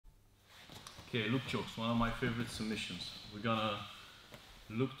Okay, loop chokes, one of my favorite submissions. We're gonna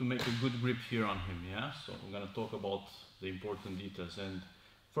look to make a good grip here on him, yeah? So I'm gonna talk about the important details. And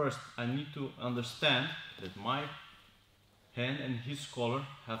first, I need to understand that my hand and his collar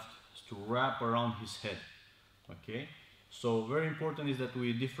have to wrap around his head, okay? So very important is that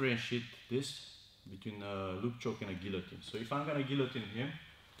we differentiate this between a loop choke and a guillotine. So if I'm gonna guillotine him,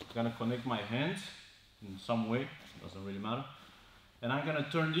 I'm gonna connect my hands in some way, doesn't really matter, and I'm gonna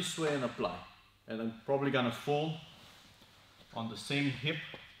turn this way and apply. And I'm probably gonna fall on the same hip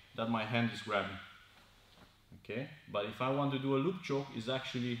that my hand is grabbing. Okay, but if I want to do a loop choke, is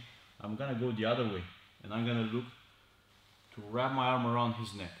actually I'm gonna go the other way and I'm gonna look to wrap my arm around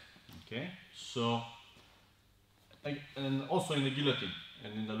his neck. Okay, so and also in the guillotine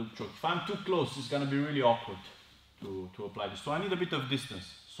and in the loop choke, if I'm too close, it's gonna be really awkward to apply this. So I need a bit of distance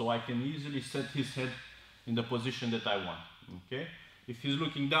so I can easily set his head in the position that I want. Okay. If he's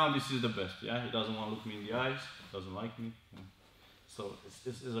looking down, this is the best, yeah? He doesn't want to look me in the eyes, doesn't like me. So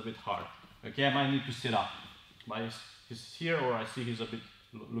it's a bit hard. Okay, I might need to sit up. But he's here, or I see he's a bit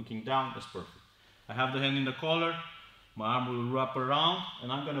looking down, that's perfect. I have the hand in the collar, my arm will wrap around,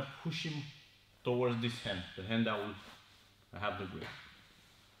 and I'm gonna push him towards this hand, the hand that I have the grip.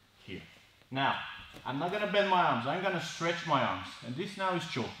 Here. Now, I'm not gonna bend my arms, I'm gonna stretch my arms. And this now is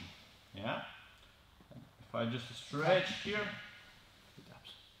choking, yeah? If I just stretch here,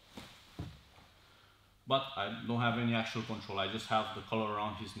 but I don't have any actual control, I just have the collar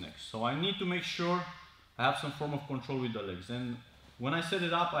around his neck. So I need to make sure I have some form of control with the legs. And when I set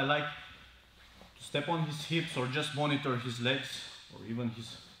it up, I like to step on his hips or just monitor his legs or even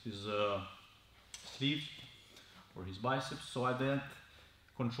his sleeves or his biceps, so I then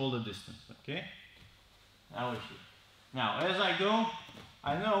control the distance, okay? Now we're here. Now, as I go,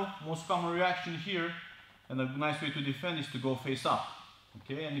 I know most common reaction here, and a nice way to defend is to go face up,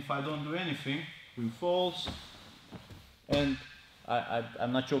 okay? And if I don't do anything, he falls, and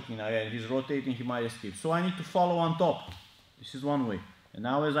I'm not choking now, yeah, he's rotating, he might escape. So I need to follow on top. This is one way. And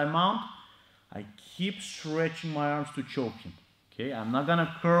now as I mount, I keep stretching my arms to choke him. Okay, I'm not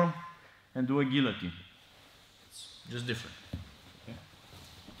gonna curl and do a guillotine. It's just different. Okay.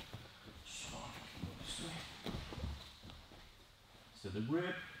 So go this way. Set the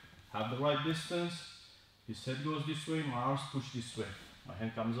grip, have the right distance. His head goes this way, my arms push this way. My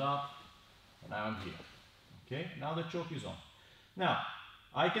hand comes up. And I'm here. Okay, now the choke is on. Now,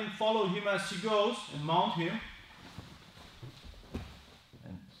 I can follow him as he goes and mount him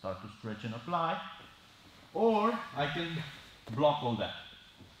and start to stretch and apply, or I can block all that.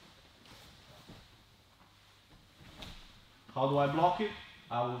 How do I block it?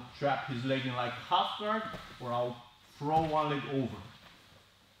 I will trap his leg in like half guard, or I'll throw one leg over.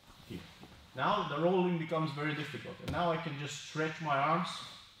 Here. Now the rolling becomes very difficult, and now I can just stretch my arms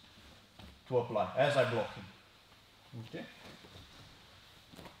to apply as I block him. Okay?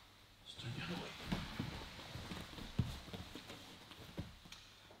 Let's turn the other way.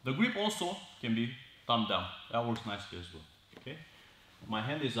 The grip also can be thumb down. That works nicely as well. Okay? My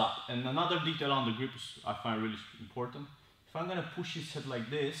hand is up. And another detail on the grip is I find really important. If I'm gonna push his head like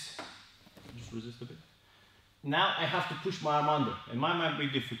this, just resist a bit. Now I have to push my arm under, and mine might be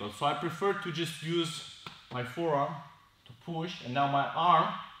difficult. So I prefer to just use my forearm to push, and now my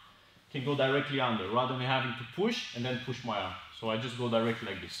arm can go directly under, rather than having to push and then push my arm. So I just go directly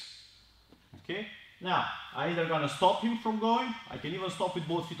like this. Okay? Now, I'm either gonna stop him from going, I can even stop with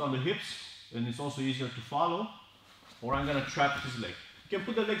both feet on the hips, and it's also easier to follow, or I'm gonna trap his leg. You can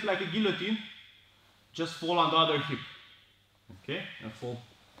put the leg like a guillotine, just fall on the other hip. Okay? And fall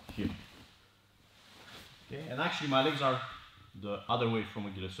here. Okay? And actually my legs are the other way from a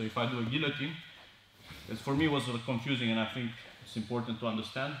guillotine. So if I do a guillotine, it for me was confusing, and I think it's important to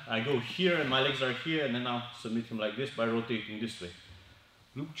understand. I go here and my legs are here, and then I'll submit him like this by rotating this way.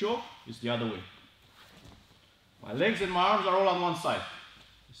 Loop choke is the other way. My legs and my arms are all on one side.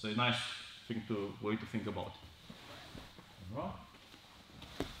 It's a nice way to think about it. Right.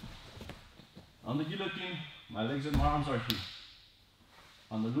 On the guillotine, my legs and my arms are here.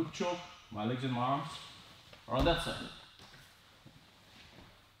 On the loop choke, my legs and my arms are on that side.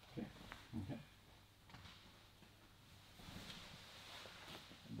 Okay. Okay.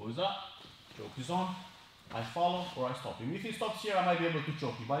 Goes up, choke is on, I follow or I stop him. If he stops here, I might be able to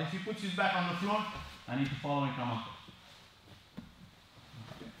choke him, but if he puts his back on the floor, I need to follow and come up.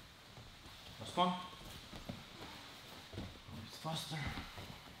 Okay. Last one. It's faster.